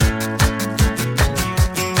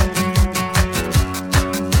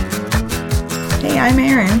I'm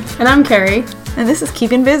Erin. And I'm Carrie. And this is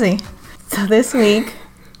Keeping Busy. So this week,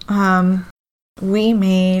 we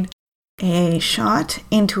made a shot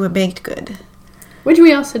into a baked good. Which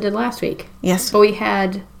we also did last week. Yes. But we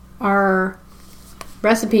had our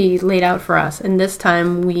recipe laid out for us. And this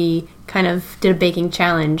time we kind of did a baking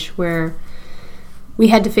challenge where we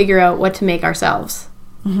had to figure out what to make ourselves.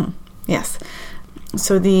 Mm-hmm. Yes.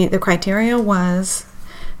 So the criteria was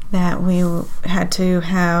that we had to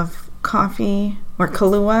have coffee or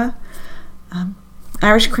Kahlua,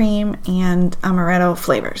 Irish cream, and amaretto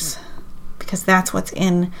flavors, because that's what's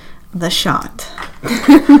in the shot.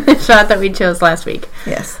 The shot that we chose last week.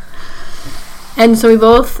 Yes. And so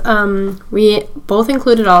we both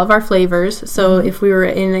included all of our flavors. So if we were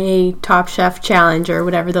in a Top Chef challenge or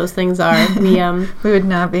whatever those things are, we would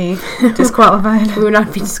not be disqualified. We would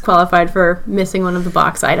not be disqualified for missing one of the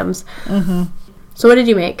box items. Mm-hmm. So what did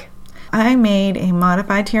you make? I made a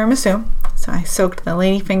modified tiramisu. So I soaked the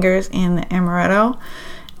ladyfingers in the amaretto,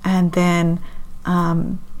 and then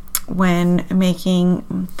when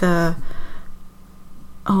making the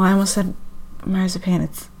I almost said marzipan.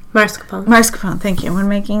 It's mascarpone. Mascarpone, thank you. When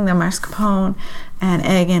making the mascarpone and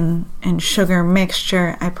egg and sugar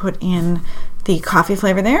mixture, I put in the coffee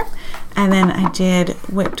flavor there, and then I did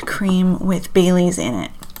whipped cream with Bailey's in it.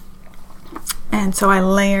 And so I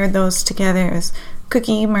layered those together. It was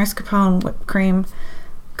cookie, mascarpone, whipped cream,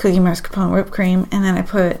 cookie, mascarpone, whipped cream, and then I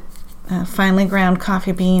put finely ground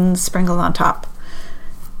coffee beans sprinkled on top.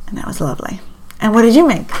 And that was lovely. And what did you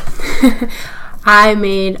make? I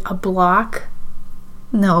made a block.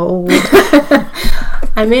 No.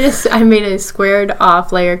 I made a squared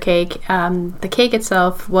off layer cake. The cake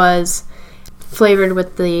itself was flavored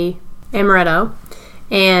with the amaretto,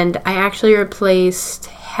 and I actually replaced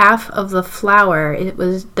half of the flour. It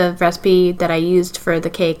was the recipe that I used for the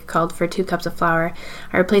cake called for 2 cups of flour.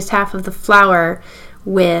 I replaced half of the flour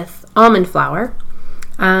with almond flour,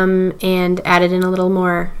 and added in a little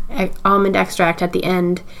more almond extract at the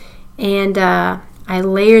end. And I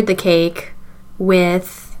layered the cake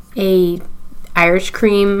with a Irish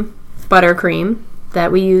cream buttercream that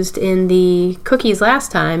we used in the cookies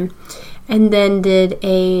last time, and then did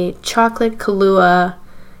a chocolate Kahlua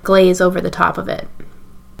glaze over the top of it.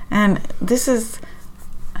 And this is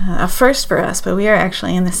a first for us, but we are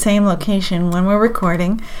actually in the same location when we're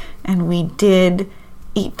recording, and we did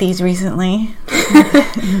eat these recently.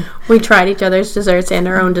 We tried each other's desserts and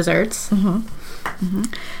our own desserts. Mm-hmm. Mm-hmm.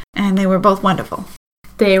 And they were both wonderful.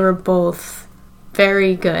 They were both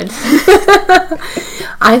very good.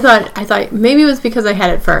 I thought maybe it was because I had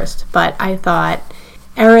it first, but I thought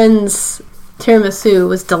Erin's tiramisu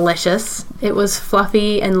was delicious. It was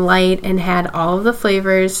fluffy and light and had all of the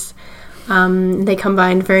flavors. They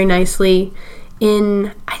combined very nicely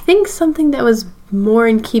in, I think, something that was more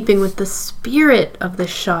in keeping with the spirit of the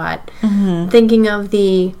shot. Mm-hmm. Thinking of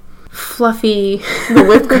the fluffy, the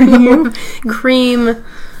whipped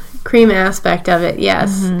cream aspect of it.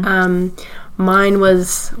 Yes. Mm-hmm. Mine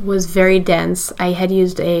was very dense. I had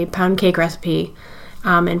used a pound cake recipe,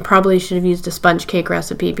 and probably should have used a sponge cake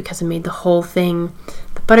recipe because it made the whole thing.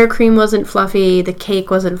 The buttercream wasn't fluffy. The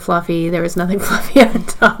cake wasn't fluffy. There was nothing fluffy on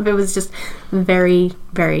top. It was just very,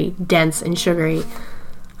 very dense and sugary.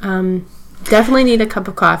 Definitely need a cup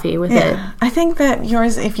of coffee with it. I think that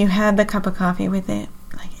yours, if you had the cup of coffee with it,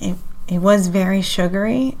 like it was very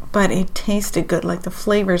sugary, but it tasted good. Like the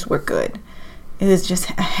flavors were good. It was just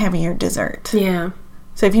a heavier dessert. Yeah.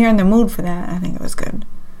 So if you're in the mood for that, I think it was good.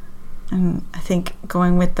 And I think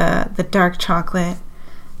going with the dark chocolate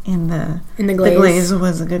in the glaze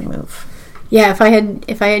was a good move. Yeah, if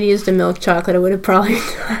I had used a milk chocolate, it would have probably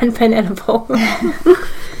not been edible. Yeah.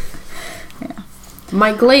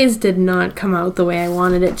 My glaze did not come out the way I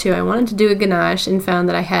wanted it to. I wanted to do a ganache and found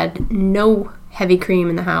that I had no heavy cream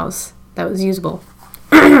in the house that was usable.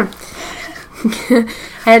 I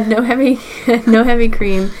had no heavy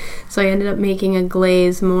cream, so I ended up making a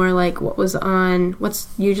glaze more like what's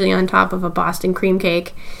usually on top of a Boston cream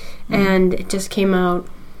cake, and it just came out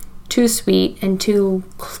too sweet and too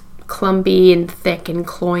clumpy and thick and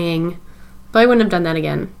cloying. But I wouldn't have done that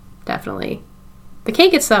again, definitely. The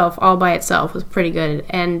cake itself, all by itself, was pretty good,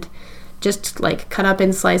 and just like cut up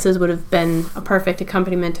in slices would have been a perfect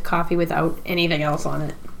accompaniment to coffee without anything else on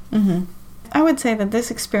it. Mm-hmm. I would say that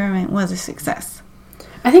this experiment was a success.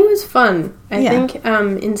 I think it was fun. I think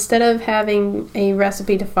instead of having a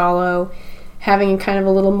recipe to follow, having kind of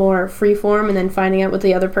a little more free form and then finding out what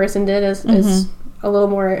the other person did is a little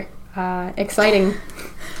more exciting.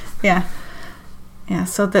 Yeah. Yeah,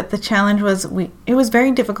 so that the challenge was, it was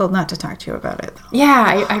very difficult not to talk to you about it, though.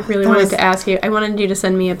 Yeah, I really wanted to ask you. I wanted you to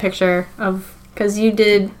send me a picture of, because you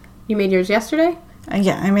made yours yesterday?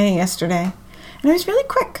 Yeah, I made it yesterday. And it was really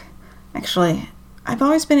quick, actually. I've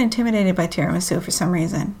always been intimidated by tiramisu for some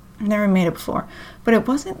reason. I've never made it before. But it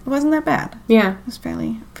wasn't that bad. Yeah. It was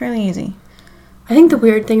fairly easy. I think the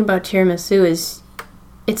weird thing about tiramisu is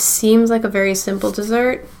it seems like a very simple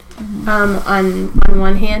dessert on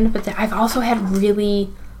one hand, but I've also had really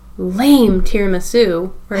lame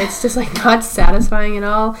tiramisu where it's just like not satisfying at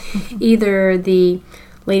all. Either the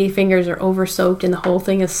lady fingers are over soaked and the whole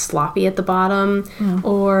thing is sloppy at the bottom,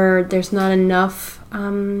 or there's not enough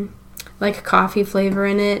like coffee flavor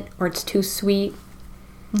in it, or it's too sweet.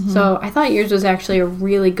 So I thought yours was actually a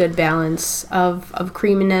really good balance of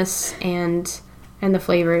creaminess and the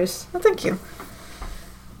flavors. Well, thank you.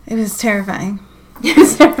 It was terrifying.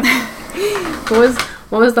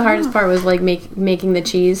 What was the hardest part? Was like making the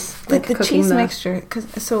cheese, like the cooking cheese mixture.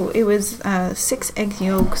 So it was 6 egg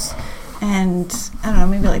yolks and I don't know,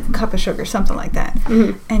 maybe like a cup of sugar, something like that.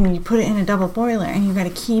 And you put it in a double boiler and you got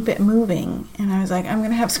to keep it moving. And I was like, I'm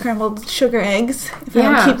gonna have scrambled sugar eggs if I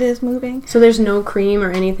don't keep this moving. So there's no cream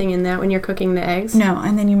or anything in that when you're cooking the eggs? No,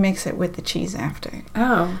 and then you mix it with the cheese after.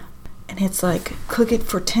 Oh. And it's like cook it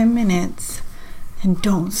for 10 minutes. And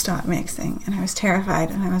don't stop mixing. And I was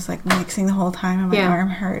terrified. And I was like mixing the whole time. And my arm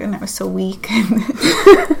hurt. And I was so weak. And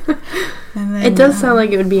then, it does sound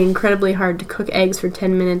like it would be incredibly hard to cook eggs for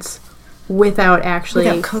 10 minutes without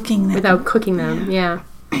cooking them. Without cooking them, yeah.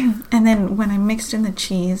 And then when I mixed in the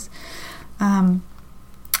cheese, I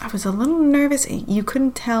was a little nervous. You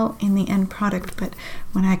couldn't tell in the end product. But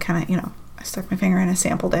when I kind of, I stuck my finger in and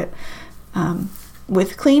sampled it.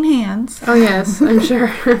 With clean hands. Oh yes, I'm sure.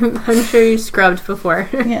 I'm sure you scrubbed before.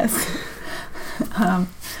 Yes. I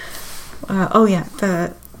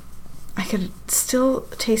could still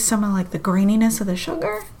taste some of like the graininess of the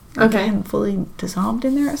sugar. Like it hadn't fully dissolved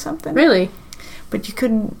in there or something. Really? But you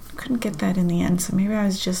couldn't get that in the end. So maybe I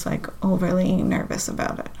was just like overly nervous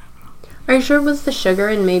about it. Are you sure it was the sugar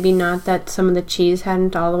and maybe not that some of the cheese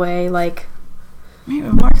hadn't all the way like? Maybe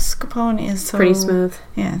mascarpone is so pretty smooth.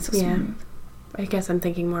 Yeah, it's so smooth. I guess I'm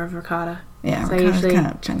thinking more of ricotta. Yeah, ricotta's kind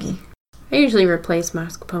of chunky. I usually replace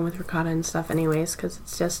mascarpone with ricotta and stuff anyways, because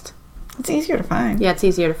it's easier to find. Yeah, it's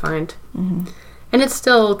easier to find. And it's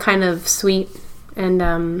still kind of sweet and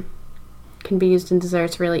can be used in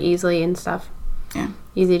desserts really easily and stuff. Yeah.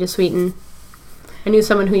 Easy to sweeten. I knew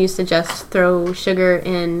someone who used to just throw sugar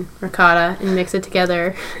in ricotta and mix it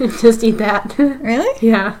together and just eat that. Really?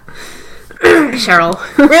 Yeah. Cheryl.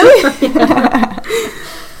 Really? Yeah.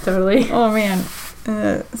 Totally. Oh, man.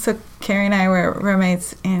 So Carrie and I were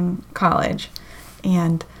roommates in college.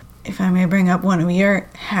 And if I may bring up one of your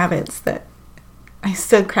habits that I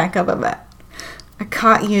still crack up about. I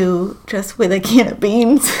caught you just with a can of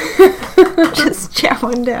beans. Just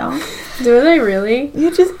chowing down. Do they really? You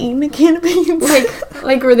just eating a can of beans.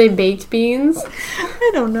 Like were they baked beans? I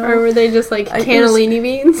don't know. Or were they just like cannellini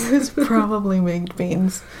beans? It was probably baked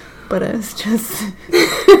beans. But it's just...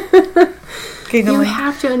 giggling. You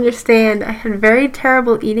have to understand, I had very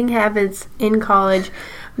terrible eating habits in college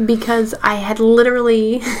because I had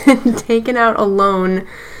literally taken out a loan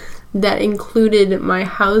that included my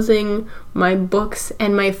housing, my books,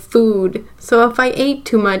 and my food. So if I ate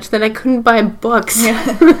too much, then I couldn't buy books.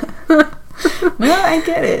 Yeah. No, I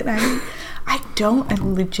get it. I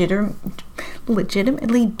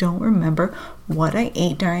legitimately don't remember what I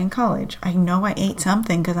ate during college. I know I ate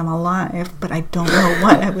something because I'm alive, but I don't know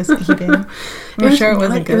what I was eating. I'm sure it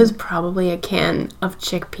wasn't good. It was probably a can of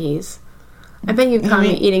chickpeas. I bet you caught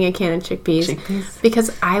me eating a can of chickpeas.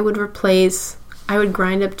 Because I would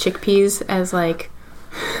grind up chickpeas as like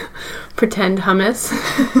pretend hummus.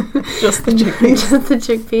 Just the chickpeas. Just the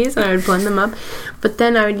chickpeas, and I would blend them up. But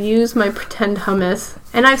then I would use my pretend hummus,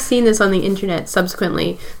 and I've seen this on the internet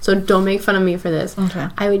subsequently, so don't make fun of me for this. Okay.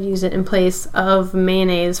 I would use it in place of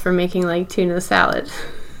mayonnaise for making like tuna salad.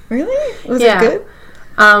 Really? Was it good?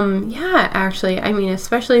 Yeah, actually. I mean,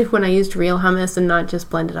 especially when I used real hummus and not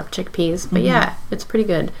just blended up chickpeas. But yeah, it's pretty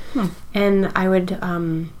good. And I would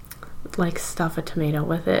like stuff a tomato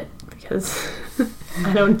with it because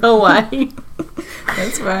I don't know why.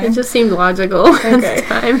 That's fine. It just seemed logical at the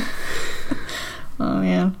time. Oh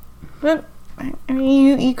man. But I mean,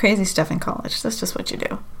 you eat crazy stuff in college. That's just what you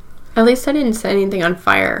do. At least I didn't set anything on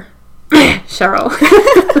fire. Cheryl.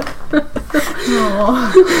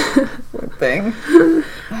 Oh, poor thing.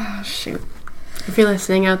 Oh, shoot. If you're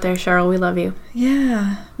listening out there, Cheryl, we love you.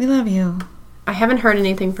 Yeah, we love you. I haven't heard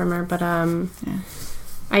anything from her, but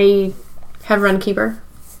I have Runkeeper,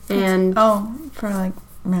 and for like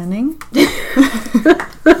running.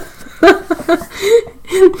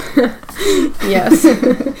 Yes.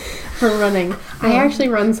 For running. I actually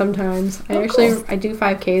run sometimes. I do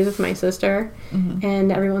 5Ks with my sister,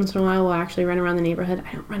 and every once in a while we'll actually run around the neighborhood.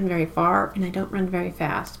 I don't run very far, and I don't run very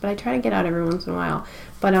fast, but I try to get out every once in a while.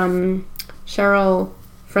 But Cheryl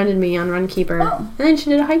friended me on Runkeeper, and then she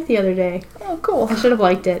did a hike the other day. Oh, cool. I should have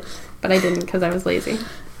liked it, but I didn't because I was lazy.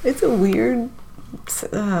 It's a weird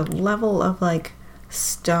level of like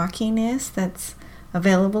stockiness that's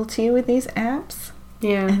available to you with these apps.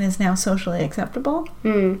 Yeah. And is now socially acceptable.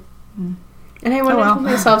 And I wonder to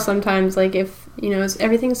myself sometimes, like, if,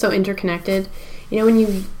 everything's so interconnected, when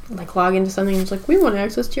you, like, log into something, it's like, we want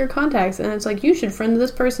access to your contacts, and it's like, you should friend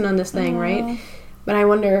this person on this thing, right? But I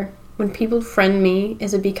wonder, when people friend me,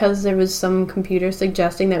 is it because there was some computer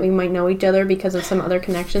suggesting that we might know each other because of some other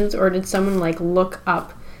connections, or did someone, like, look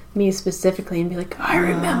up me specifically and be like, I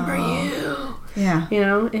remember you? Yeah.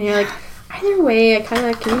 And you're like, either way,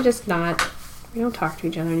 can you just not... We don't talk to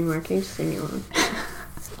each other anymore. Can you just leave me alone?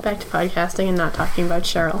 Back to podcasting and not talking about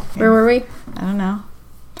Cheryl. Yeah. Where were we? I don't know.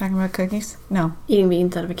 Talking about cookies? No. Eating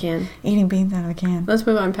beans out of a can. Eating beans out of a can. Let's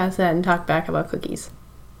move on past that and talk back about cookies.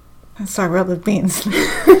 Let's talk about the beans.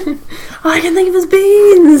 All I can think of is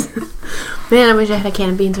beans! Man, I wish I had a can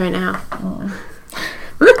of beans right now.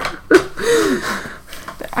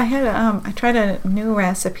 I tried a new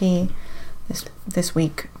recipe this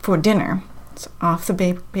week for dinner. It's off the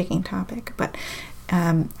baking topic, but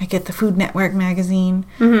I get the Food Network magazine,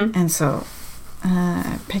 and so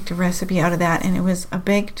I picked a recipe out of that, and it was a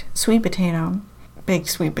baked sweet potato.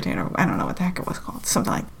 I don't know what the heck it was called,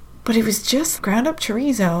 something like. But it was just ground up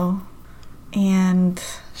chorizo and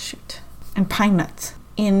pine nuts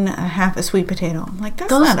in half a sweet potato. I'm like,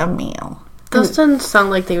 that's not a meal. Those doesn't sound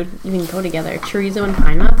like they would even go together. Chorizo and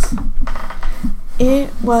pine nuts. It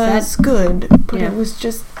was good, but it was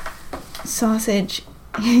just sausage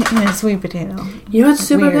in a sweet potato. You know what's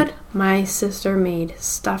super good? My sister made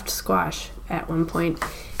stuffed squash at one point,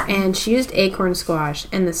 and she used acorn squash,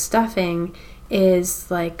 and the stuffing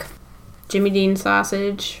is like Jimmy Dean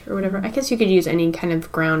sausage or whatever. I guess you could use any kind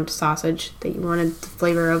of ground sausage that you wanted the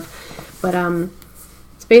flavor of, but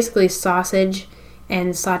it's basically sausage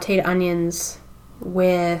and sauteed onions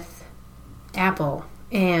with apple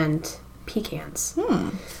and pecans.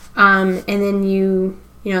 And then you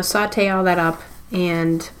saute all that up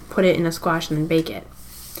and put it in a squash and then bake it.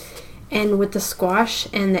 And with the squash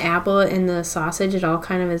and the apple and the sausage, it all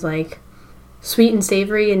kind of is like sweet and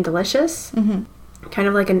savory and delicious. Kind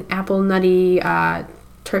of like an apple nutty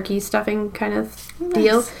turkey stuffing kind of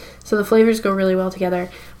deal. So the flavors go really well together.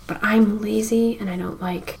 But I'm lazy and I don't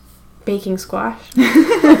like baking squash.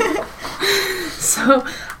 So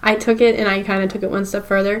I took it and I kind of took it one step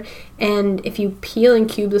further. And if you peel and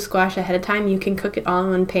cube the squash ahead of time, you can cook it all in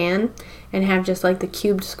one pan and have just like the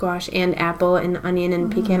cubed squash and apple and onion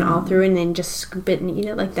and pecan all through, and then just scoop it and eat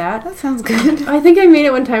it like that. That sounds good. I think I made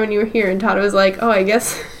it one time when you were here, and Todd was like, oh, I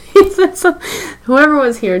guess whoever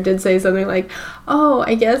was here did say something like, oh,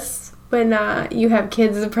 I guess when you have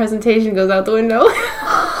kids, the presentation goes out the window.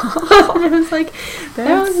 I was like,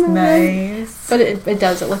 that was nice. But it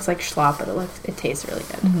does. It looks like schlop, but it tastes really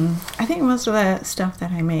good. I think most of the stuff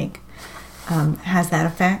that I make has that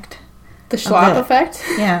effect. The schlop effect?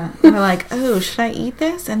 Yeah. They're like, oh, should I eat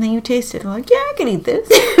this? And then you taste it. I'm like, yeah, I could eat this.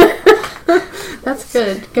 That's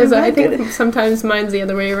good. Because I think sometimes mine's the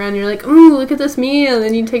other way around. You're like, ooh, look at this meal. And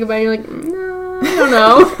then you take a bite and you're like, no, I don't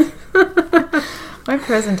know. My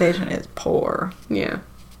presentation is poor. Yeah.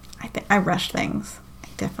 I rush things.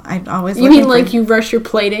 I always. You mean like you rush your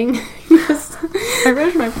plating? Yes. I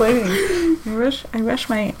rush my plating. I rush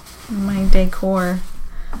my decor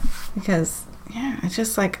because it's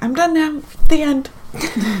just like, I'm done now. The end.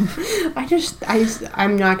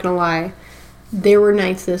 I'm not gonna lie. There were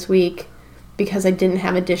nights this week because I didn't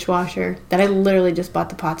have a dishwasher that I literally just brought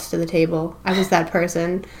the pots to the table. I was that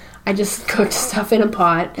person. I just cooked stuff in a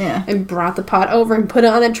pot and brought the pot over and put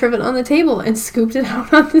it on a trivet on the table and scooped it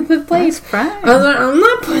out onto the plate. That's right. I was like, I'm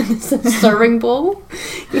not putting this in a serving bowl.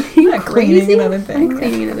 You cleaning another thing. I'm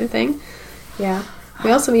cleaning another thing. Yeah.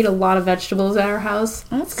 We also eat a lot of vegetables at our house.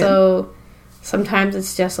 That's good. So sometimes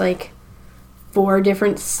it's just like 4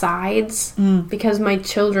 different sides because my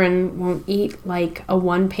children won't eat like a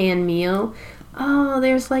one-pan meal. Oh,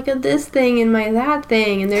 there's like this thing and that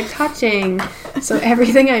thing, and they're touching. So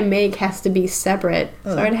everything I make has to be separate.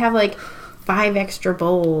 So I'd have like 5 extra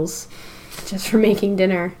bowls just for making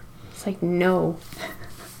dinner. It's like, no.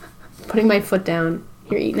 Putting my foot down.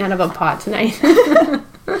 You're eating out of a pot tonight.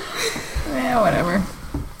 Yeah, whatever.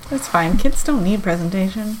 That's fine. Kids don't need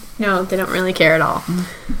presentation. No, they don't really care at all.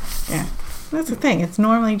 Yeah. That's the thing. It's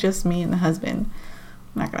normally just me and the husband.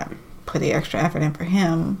 I'm not gonna put the extra effort in for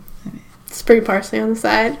him. Spray parsley on the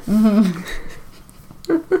side.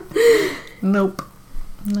 Nope.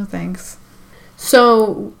 No thanks.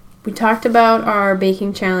 So we talked about our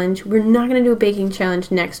baking challenge. We're not going to do a baking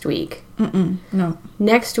challenge next week. No.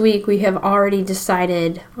 Next week we have already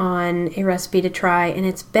decided on a recipe to try, and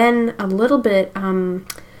it's been a little bit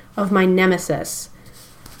of my nemesis.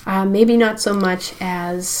 Maybe not so much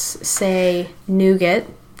as, say, nougat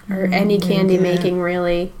or any candy making,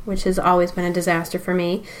 really, which has always been a disaster for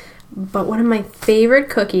me. But one of my favorite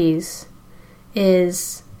cookies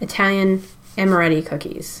is Italian amaretti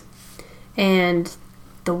cookies. And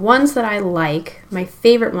the ones that I like, my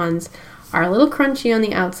favorite ones, are a little crunchy on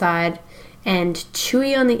the outside and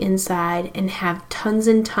chewy on the inside and have tons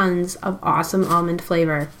and tons of awesome almond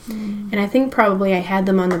flavor. And I think probably I had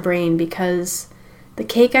them on the brain because the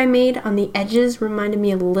cake I made on the edges reminded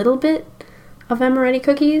me a little bit of amaretti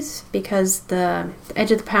cookies, because the edge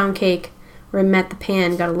of the pound cake where it met the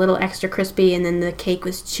pan got a little extra crispy, and then the cake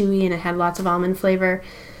was chewy and it had lots of almond flavor.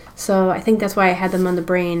 So I think that's why I had them on the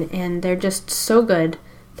brain, and they're just so good.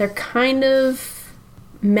 They're kind of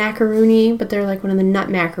macaroony, but they're like one of the nut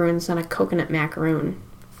macaroons, not a coconut macaroon.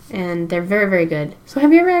 And they're very, very good. So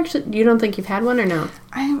have you ever actually, you don't think you've had one or no?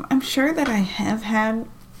 I'm sure that I have had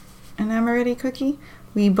an amaretti cookie.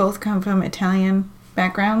 We both come from Italian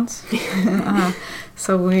backgrounds.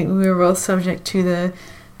 So we were both subject to the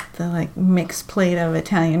like mixed plate of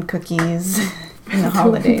Italian cookies in the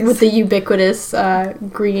holidays. With the ubiquitous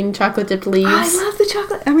green chocolate dipped leaves. I love the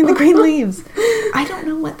chocolate. I mean, the green leaves. I don't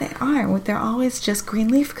know what they are. They're always just green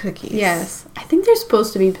leaf cookies. Yes. I think they're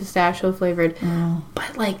supposed to be pistachio flavored. Oh.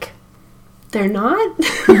 But, like, they're not.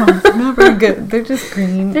 No, not very good. They're just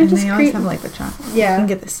green. They're and just they always have, like, the chocolate. Yeah. You can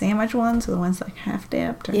get the sandwich ones or the ones, like, half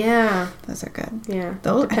dipped. Yeah. Those are good. Yeah.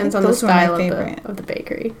 Those, depends on the style of the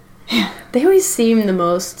bakery. Yeah. They always seem the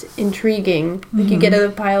most intriguing. Like, you get a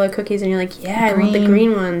pile of cookies and you're like, yeah, I want the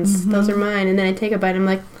green ones. Those are mine. And then I take a bite and I'm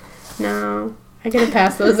like, no, I gotta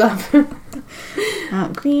pass those up.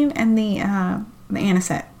 Green and the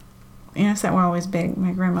anisette. Anisette were always big.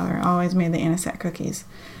 My grandmother always made the anisette cookies.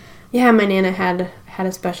 Yeah, my Nana had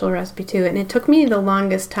a special recipe too. And it took me the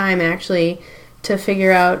longest time, actually, to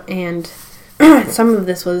figure out. And some of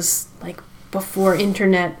this was, like, before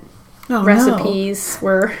internet recipes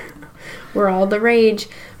were all the rage.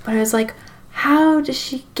 But I was like, how does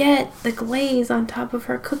she get the glaze on top of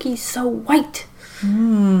her cookies so white?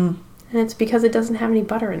 And it's because it doesn't have any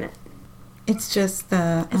butter in it. It's just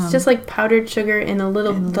the... it's just like powdered sugar and a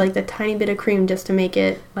little, like the tiny bit of cream just to make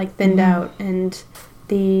it like thinned out, and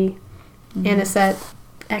the anisette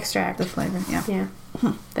extract. The flavor, yeah.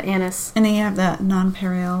 Yeah. The anise. And then you have the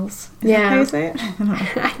nonpareils. Is Yeah. that how you say it? I don't know.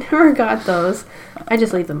 I never got those. I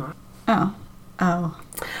just leave them off. Oh.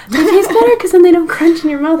 They taste better because then they don't crunch in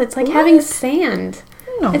your mouth. It's like having sand.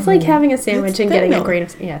 No. It's like having a sandwich and getting a grain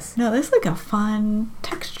of... Yes. No, there's like a fun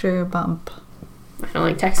texture bump. I don't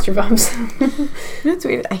like texture bumps. It's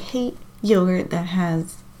weird. I hate yogurt that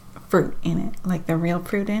has fruit in it, like the real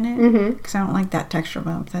fruit in it. Because I don't like that texture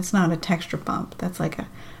bump. That's not a texture bump. That's like a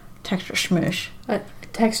texture smush. A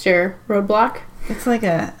texture roadblock? It's like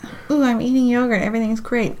ooh, I'm eating yogurt. Everything's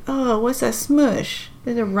great. Oh, what's that smush?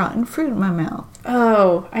 There's a rotten fruit in my mouth.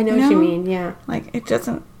 Oh, I know what you mean, yeah. Like,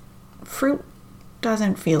 fruit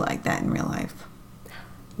doesn't feel like that in real life.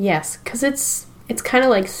 Yes, because it's kind of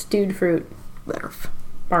like stewed fruit. Barf.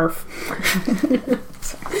 Barf.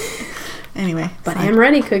 Anyway. But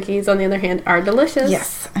amaretti cookies, on the other hand, are delicious.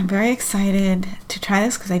 Yes, I'm very excited to try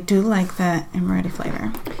this because I do like the amaretto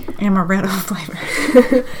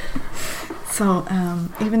flavor. So,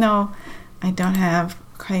 even though I don't have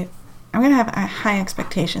quite... I'm going to have high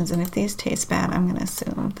expectations, and if these taste bad, I'm going to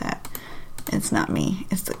assume that it's not me,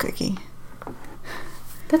 it's the cookie.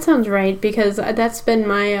 That sounds right, because that's been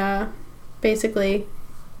my, basically,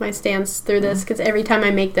 my stance through this, because every time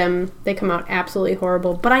I make them, they come out absolutely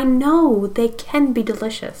horrible. But I know they can be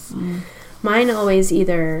delicious. Mine always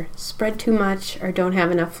either spread too much or don't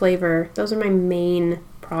have enough flavor. Those are my main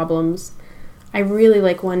problems. I really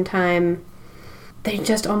like one time, they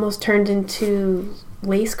just almost turned into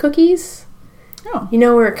lace cookies. Oh. You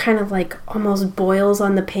know, where it kind of like almost boils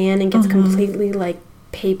on the pan and gets completely like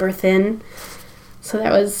paper thin. So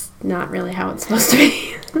that was not really how it's supposed to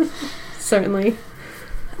be. Certainly.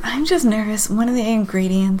 I'm just nervous. One of the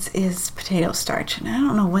ingredients is potato starch, and I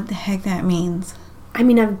don't know what the heck that means. I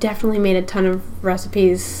mean, I've definitely made a ton of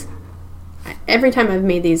recipes. Every time I've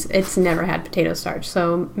made these, it's never had potato starch.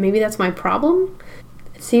 So maybe that's my problem.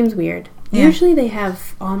 It seems weird. Yeah. Usually they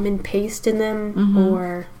have almond paste in them,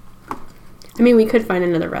 or... I mean, we could find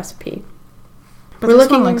another recipe. But this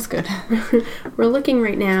one looks good. We're looking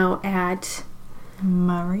right now at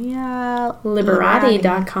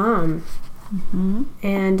MariaLiberati.com. Liberati.com.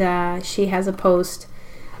 And she has a post.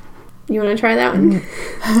 You want to try that one?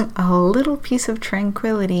 A little piece of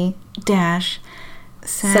tranquility dash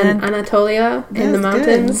San Anatolia in the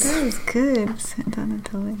mountains. That was good. San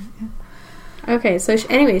Anatolia. Yeah. Okay, so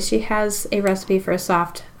anyways, she has a recipe for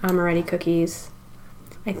soft amaretti cookies.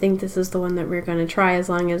 I think this is the one that we're going to try as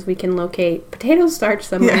long as we can locate potato starch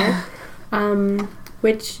somewhere. Yeah.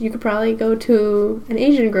 Which you could probably go to an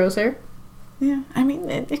Asian grocer. Yeah, I mean,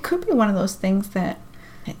 it could be one of those things that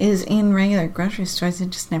is in regular grocery stores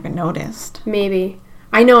and just never noticed. Maybe.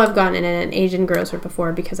 I know I've gotten it in an Asian grocer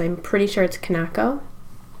before because I'm pretty sure it's Kanako.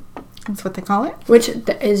 That's what they call it? Which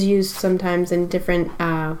is used sometimes in different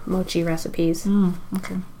mochi recipes.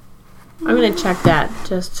 Okay. I'm going to check that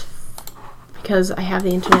just because I have the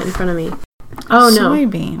internet in front of me. Oh, no.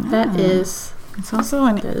 Soybean. That is... It's also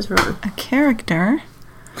that is wrong. A character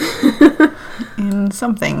in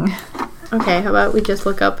something. Okay, how about we just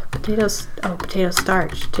look up potatoes? Oh, potato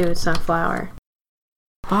starch, too. It's not flour.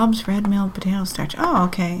 Bob's Red Mill Potato Starch. Oh,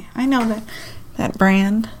 okay. I know that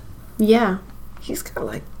brand. Yeah. He's got,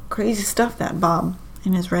 like, crazy stuff, that Bob,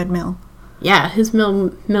 in his red mill. Yeah, his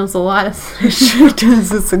mills a lot of It sure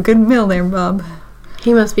does. It's a good mill there, Bob.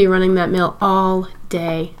 He must be running that mill all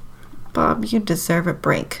day. Bob, you deserve a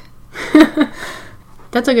break.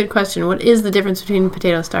 That's a good question. What is the difference between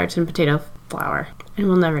potato starch and potato flour? And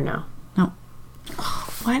we'll never know. No.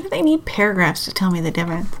 Why do they need paragraphs to tell me the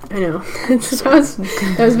difference? I know.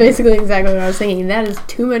 That was basically exactly what I was thinking. That is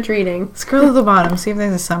too much reading. Scroll to the bottom, see if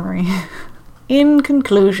there's a summary. In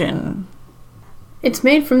conclusion, it's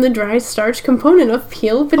made from the dry starch component of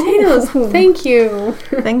peeled potatoes. Oh. Thank you.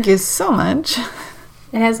 Thank you so much.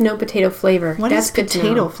 It has no potato flavor. What is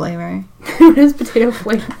potato flavor? What is potato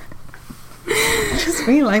flavor? I just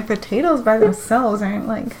mean like potatoes by themselves aren't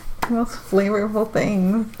like the most flavorful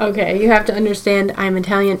things. Okay, you have to understand I'm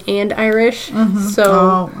Italian and Irish,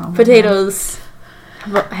 so oh potatoes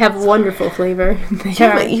have wonderful flavor. They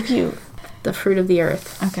are but if you... the fruit of the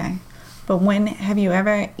earth. Okay. But when have you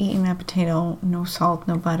ever eaten a potato, no salt,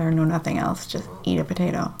 no butter, no nothing else, just eat a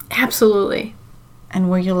potato? Absolutely. And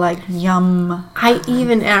were you like, yum? I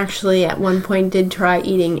even actually at one point did try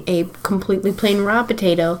eating a completely plain raw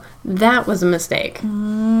potato. That was a mistake.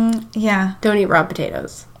 Yeah. Don't eat raw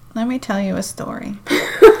potatoes. Let me tell you a story.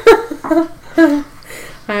 I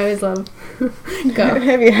always love... Go.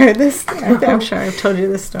 Have you heard this? I'm sure I've told you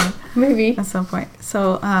this story. Maybe. At some point.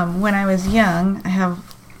 So, when I was young, I have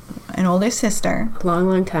an older sister. A long,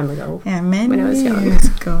 long time ago. Yeah, many when I was young. years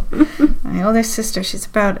ago. My older sister, she's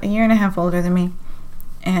about a year and a half older than me.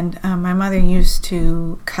 And my mother used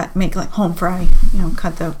to make like home fry,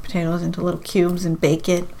 cut the potatoes into little cubes and bake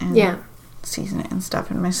it and season it and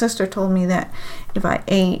stuff. And my sister told me that if I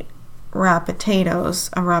ate raw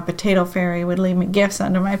potatoes, a raw potato fairy would leave me gifts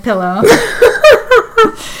under my pillow.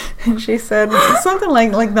 And she said something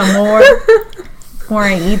like the more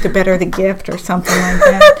I eat, the better the gift, or something like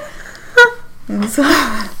that. And so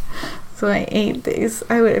I ate these.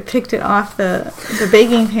 I picked it off the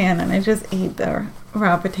baking pan, and I just ate the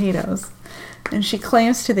raw potatoes. And she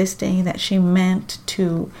claims to this day that she meant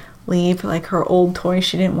to leave like her old toy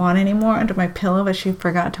she didn't want anymore under my pillow, but she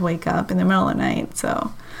forgot to wake up in the middle of the night,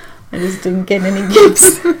 so I just didn't get any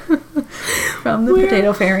gifts from the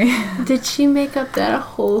potato fairy. Did she make up that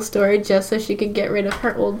whole story just so she could get rid of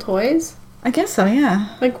her old toys? I guess so,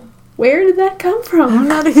 yeah. Like, where did that come from? I'm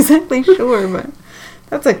not exactly sure, but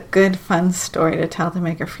that's a good, fun story to tell to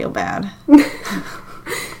make her feel bad.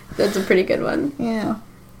 That's a pretty good one. Yeah.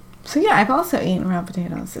 So yeah, I've also eaten raw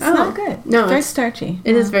potatoes. It's not good. No, it's very starchy.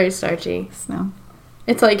 It is very starchy. No.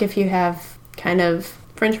 It's like if you have kind of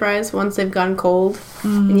French fries once they've gone cold,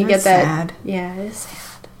 and you get that. Sad. Yeah, it is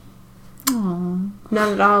sad. Aww.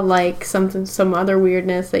 Not at all like some other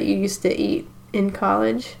weirdness that you used to eat in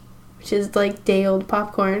college, which is like day-old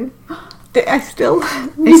popcorn. I still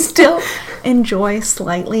enjoy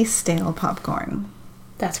slightly stale popcorn.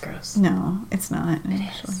 That's gross. No, it's not.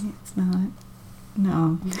 Actually, it's not.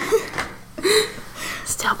 No.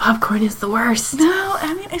 Stale popcorn is the worst. No,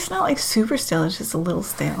 I mean, it's not like super stale. It's just a little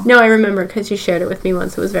stale. No, I remember because you shared it with me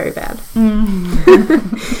once. It was very bad. I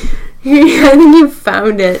think you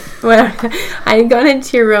found it. Well, I had gone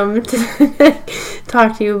into your room to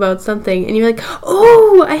talk to you about something, and you were like,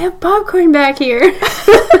 "Oh, I have popcorn back here."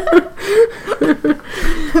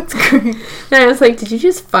 That's great. And I was like, "Did you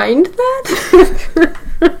just find that?"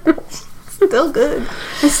 Still good.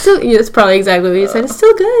 It's probably exactly what you said. It's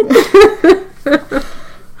still good.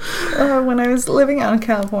 When I was living out in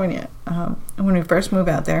California, when we first moved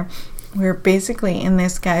out there, We were basically in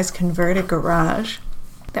this guy's converted garage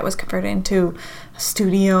that was converted into a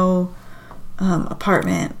studio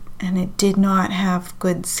apartment, and it did not have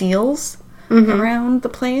good seals around the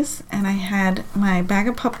place. And I had my bag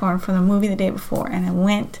of popcorn from the movie the day before, and I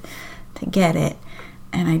went to get it,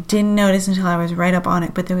 and I didn't notice until I was right up on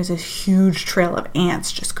it, but there was this huge trail of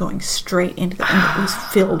ants just going straight into the and it was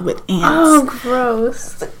filled with ants. Oh,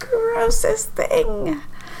 gross. The grossest thing.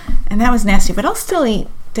 And that was nasty, but I'll still eat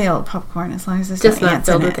day-old popcorn as long as there's just no not ants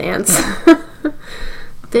filled in with it.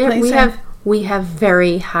 ants. We have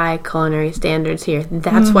very high culinary standards here.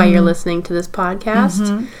 That's why you're listening to this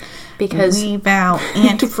podcast, because we vow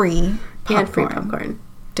ant-free popcorn. Ant-free popcorn.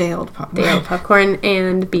 Day-old popcorn. Day-old popcorn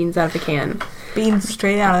and beans out of a can. Beans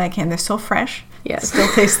straight out of that can. They're so fresh. Yes. Still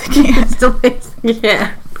taste the can. Still taste.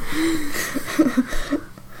 Yeah.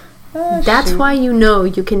 That's why you know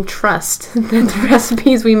you can trust that the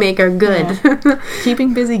recipes we make are good. Yeah.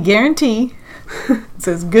 Keeping busy guarantee. It's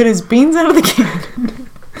as good as beans out of the can.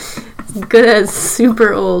 As good as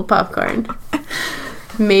super old popcorn.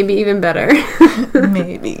 Maybe even better.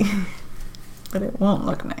 Maybe. But it won't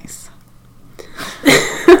look nice.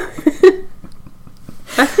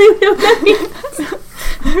 I don't know what that means.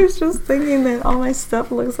 I was just thinking that all my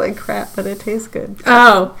stuff looks like crap, but it tastes good.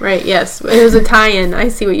 Oh, right, yes. It was a tie-in. I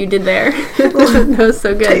see what you did there. That was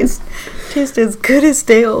so good. Taste as good as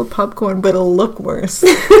day-old popcorn, but it'll look worse.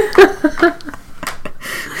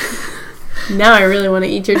 Now I really want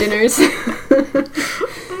to eat your dinners. You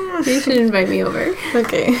should invite me over.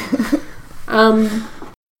 Okay.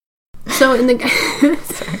 So in the...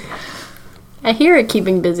 Sorry. Here at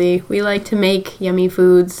Keeping Busy, we like to make yummy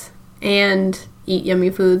foods and eat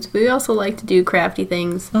yummy foods, but we also like to do crafty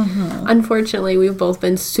things. Unfortunately, we've both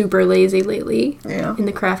been super lazy lately in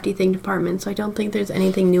the crafty thing department, so I don't think there's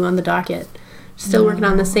anything new on the docket. Still working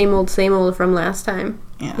on the same old from last time.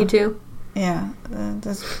 Yeah. You too? Yeah.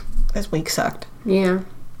 This week sucked. Yeah.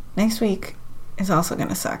 Next week is also going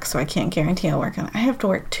to suck, so I can't guarantee I'll work on it. I have to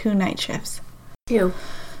work 2 night shifts. Ew.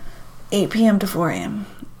 8 p.m. to 4 a.m.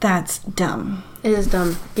 That's dumb. It is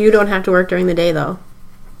dumb. You don't have to work during the day, though,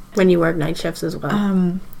 when you work night shifts as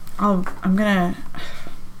well. I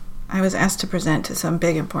was asked to present to some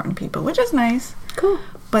big important people, which is nice. Cool.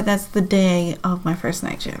 But that's the day of my first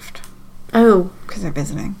night shift. Oh. Because they're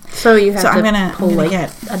visiting. So you have I'm to gonna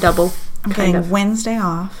get a double. I'm getting Wednesday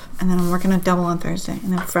off, and then I'm working a double on Thursday,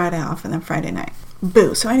 and then Friday off, and then Friday night.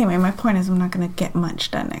 Boo. So anyway, my point is I'm not going to get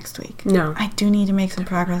much done next week. No. I do need to make some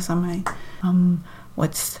progress on my,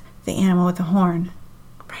 what's the animal with the horn?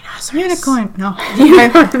 Rhinoceros. Unicorn. No.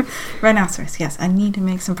 Rhinoceros, yes. I need to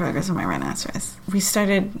make some progress on my rhinoceros. We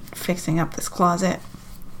started fixing up this closet,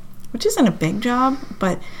 which isn't a big job,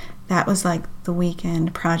 but that was like the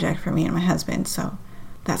weekend project for me and my husband, so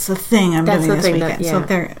that's the thing I'm doing this weekend. So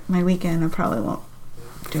my weekend I probably won't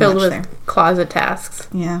do filled much with there. Closet tasks.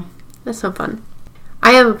 Yeah. That's so fun.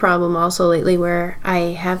 I have a problem also lately where I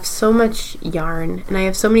have so much yarn and I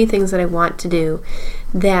have so many things that I want to do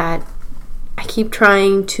that I keep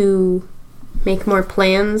trying to make more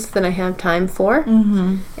plans than I have time for.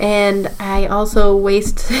 And I also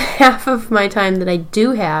waste half of my time that I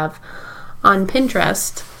do have on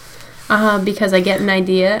Pinterest because I get an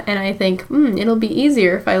idea and I think, it'll be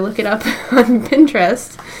easier if I look it up on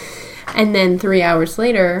Pinterest. And then 3 hours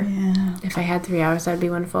later, if I had 3 hours, that'd be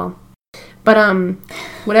wonderful. But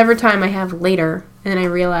whatever time I have later, and I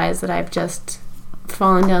realize that I've just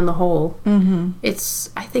fallen down the hole.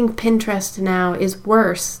 I think Pinterest now is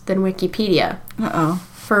worse than Wikipedia.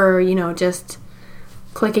 For just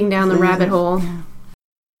clicking down the rabbit hole. Yeah.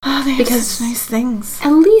 Oh, they have such nice things. At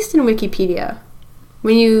least in Wikipedia,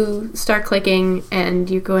 when you start clicking and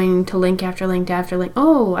you're going to link after link after link,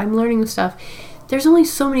 I'm learning stuff. There's only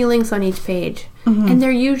so many links on each page, and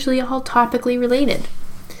they're usually all topically related.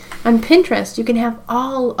 On Pinterest, you can have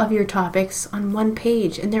all of your topics on one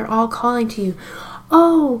page, and they're all calling to you.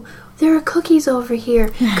 Oh, there are cookies over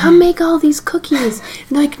here. Come make all these cookies.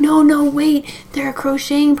 And they're like, no, wait. There are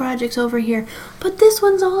crocheting projects over here. But this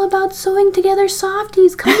one's all about sewing together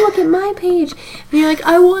softies. Come look at my page. And you're like,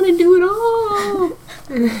 I want to do it all.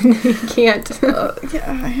 And you can't.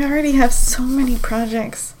 I already have so many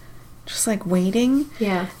projects just like waiting.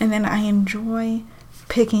 Yeah. And then I enjoy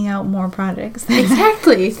picking out more projects.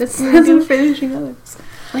 Exactly. That's finishing others.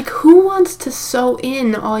 Like, who wants to sew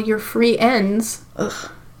in all your free ends? Ugh,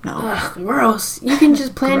 no. Ugh, gross. You can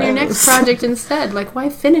just plan your next project instead. Like, why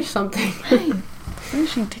finish something? Right.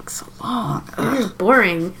 Finishing takes so long. It's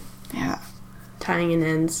boring. Yeah. Tying in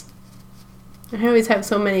ends. I always have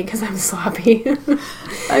so many because I'm sloppy.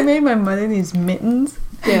 I made my mother these mittens.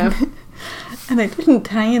 Yeah. And I didn't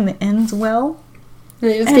tie in the ends well.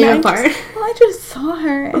 They just And came I apart. I just saw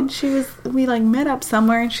her, and we like met up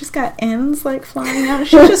somewhere, and she's got ends like flying out.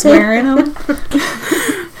 She's just wearing them.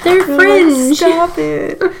 They're fringe. Stop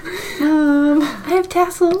it. I have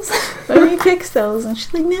tassels. Let me fix those. And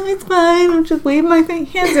she's like, no, it's fine. I'm just waving my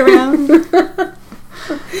hands around.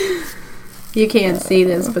 You can't see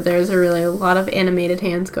this, but there's a lot of animated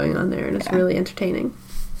hands going on there, and it's really entertaining.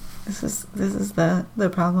 This is the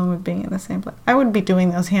problem with being in the same place. I would be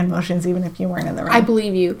doing those hand motions even if you weren't in the room. I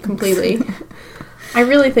believe you completely. I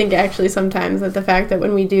really think actually sometimes that the fact that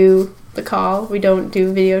when we do the call, we don't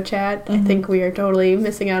do video chat, I think we are totally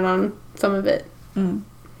missing out on some of it.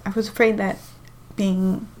 I was afraid that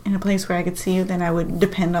being in a place where I could see you, then I would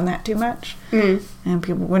depend on that too much. And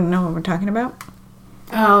people wouldn't know what we're talking about.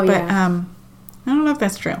 Oh, But yeah. I don't know if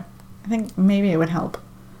that's true. I think maybe it would help.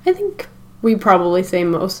 I think we probably say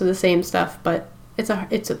most of the same stuff, but it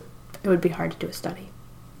would be hard to do a study.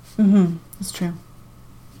 That's true.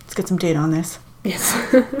 Let's get some data on this. Yes.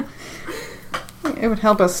 It would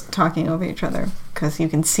help us talking over each other because you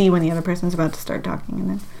can see when the other person's about to start talking, and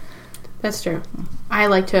then That's true. I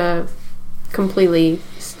like to completely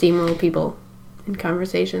steamroll people in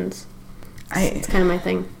conversations. It's kind of my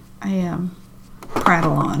thing. I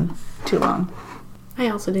prattle on too long. I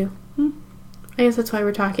also do. I guess that's why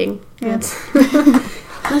we're talking. Yeah.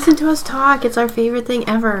 Listen to us talk. It's our favorite thing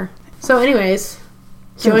ever. So anyways,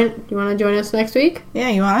 you want to join us next week? Yeah,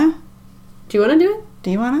 you wanna? Do you want to do it?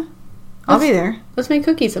 Do you wanna? I'll be there. Let's make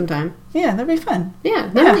cookies sometime. Yeah, that'd be fun. Yeah.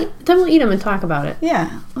 Then we'll eat them and talk about it.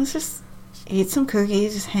 Yeah, let's just eat some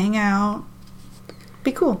cookies, just hang out.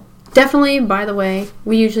 Be cool. Definitely, by the way,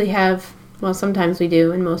 we usually have, well, sometimes we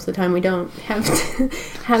do, and most of the time we don't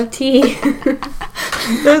have tea.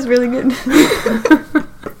 That was really good.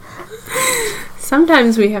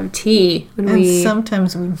 Sometimes we have tea.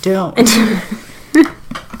 Sometimes we don't.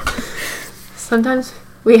 Sometimes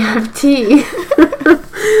we have tea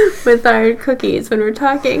with our cookies when we're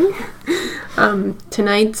talking.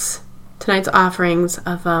 Tonight's offerings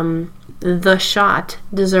of the shot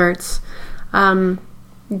desserts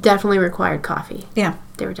definitely required coffee. Yeah.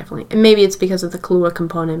 They were definitely, and maybe it's because of the Kahlua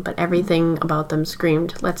component, but everything about them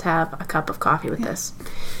screamed, let's have a cup of coffee with this.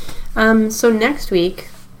 So next week,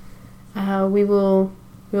 we will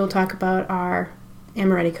talk about our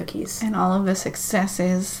amaretti cookies. And all of the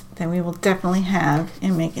successes that we will definitely have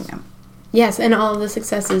in making them. Yes, and all of the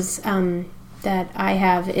successes that I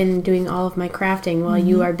have in doing all of my crafting while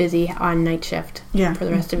you are busy on night shift for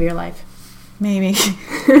the rest of your life. Maybe.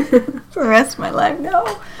 For the rest of my life.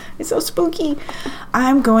 No. It's so spooky.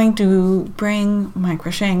 I'm going to bring my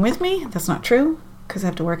crocheting with me. That's not true, because I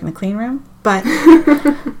have to work in a clean room. But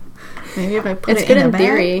maybe if I put it's it good in a in bag.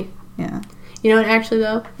 theory. Yeah. You know what, actually,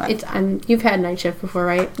 though? What? You've had night shift before,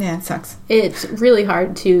 right? Yeah, it sucks. It's really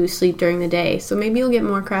hard to sleep during the day, so maybe you'll get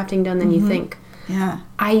more crafting done than you think. Yeah.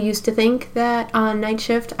 I used to think that on night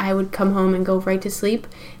shift, I would come home and go right to sleep,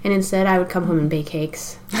 and instead I would come home and bake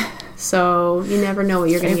cakes. So you never know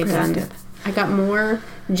what you're going to get done. I got more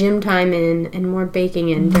gym time in and more baking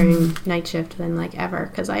in during night shift than like ever,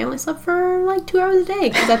 because I only slept for like 2 hours a day,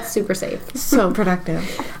 because that's super safe. So productive.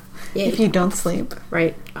 Yay. If you don't sleep.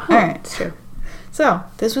 Right. All right. It's true. So,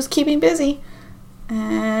 this was Keeping Busy.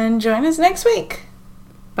 And join us next week.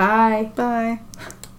 Bye. Bye.